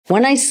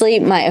When I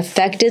sleep, my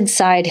affected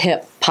side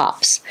hip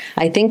pops.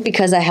 I think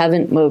because I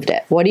haven't moved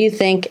it. What do you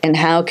think, and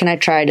how can I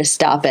try to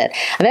stop it?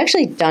 I've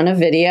actually done a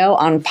video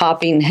on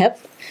popping hip.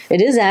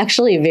 It is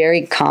actually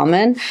very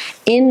common.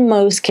 In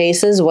most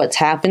cases, what's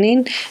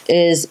happening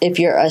is if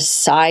you're a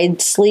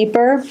side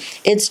sleeper,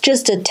 it's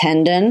just a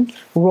tendon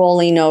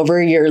rolling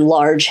over your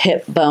large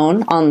hip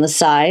bone on the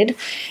side.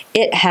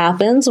 It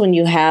happens when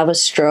you have a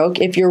stroke.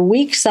 If your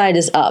weak side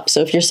is up, so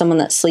if you're someone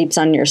that sleeps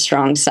on your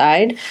strong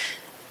side,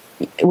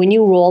 when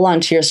you roll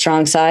onto your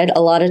strong side,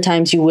 a lot of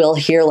times you will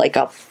hear like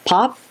a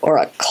pop or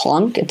a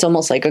clunk. It's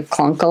almost like a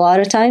clunk a lot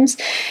of times.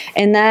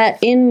 And that,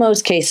 in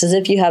most cases,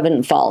 if you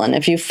haven't fallen.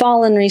 If you've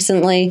fallen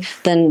recently,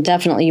 then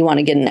definitely you want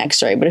to get an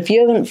x-ray. But if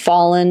you haven't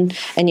fallen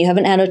and you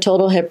haven't had a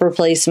total hip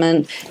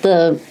replacement,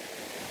 the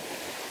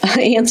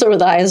answer with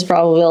the highest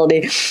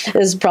probability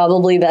is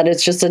probably that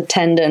it's just a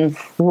tendon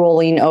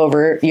rolling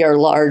over your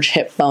large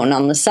hip bone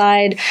on the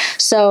side.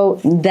 So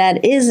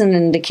that is an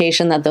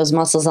indication that those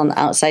muscles on the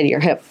outside of your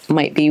hip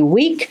might be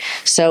weak.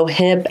 So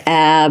hip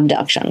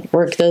abduction,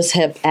 work those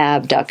hip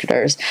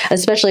abductors,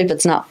 especially if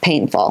it's not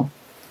painful.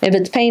 If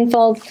it's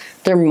painful,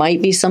 there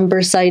might be some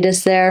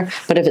bursitis there,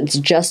 but if it's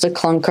just a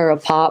clunk or a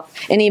pop,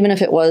 and even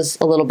if it was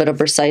a little bit of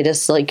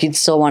bursitis, like you'd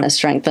still want to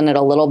strengthen it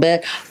a little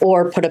bit,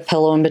 or put a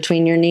pillow in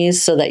between your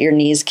knees so that your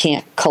knees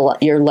can't,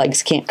 your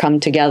legs can't come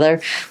together.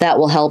 That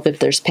will help if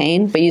there's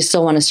pain, but you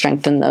still want to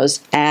strengthen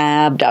those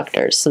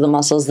abductors, so the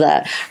muscles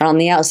that are on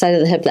the outside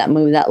of the hip that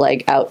move that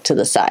leg out to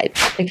the side.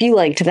 If you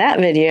liked that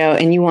video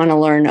and you want to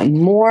learn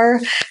more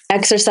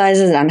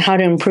exercises on how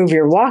to improve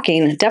your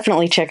walking,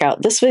 definitely check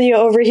out this video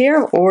over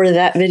here or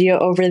that video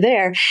over there.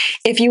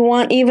 If you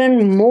want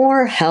even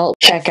more help,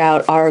 check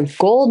out our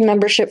gold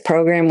membership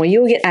program where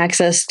you'll get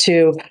access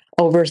to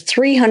over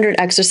 300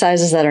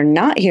 exercises that are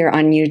not here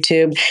on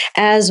YouTube,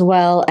 as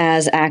well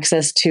as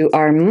access to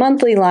our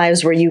monthly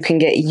lives where you can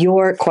get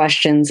your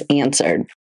questions answered.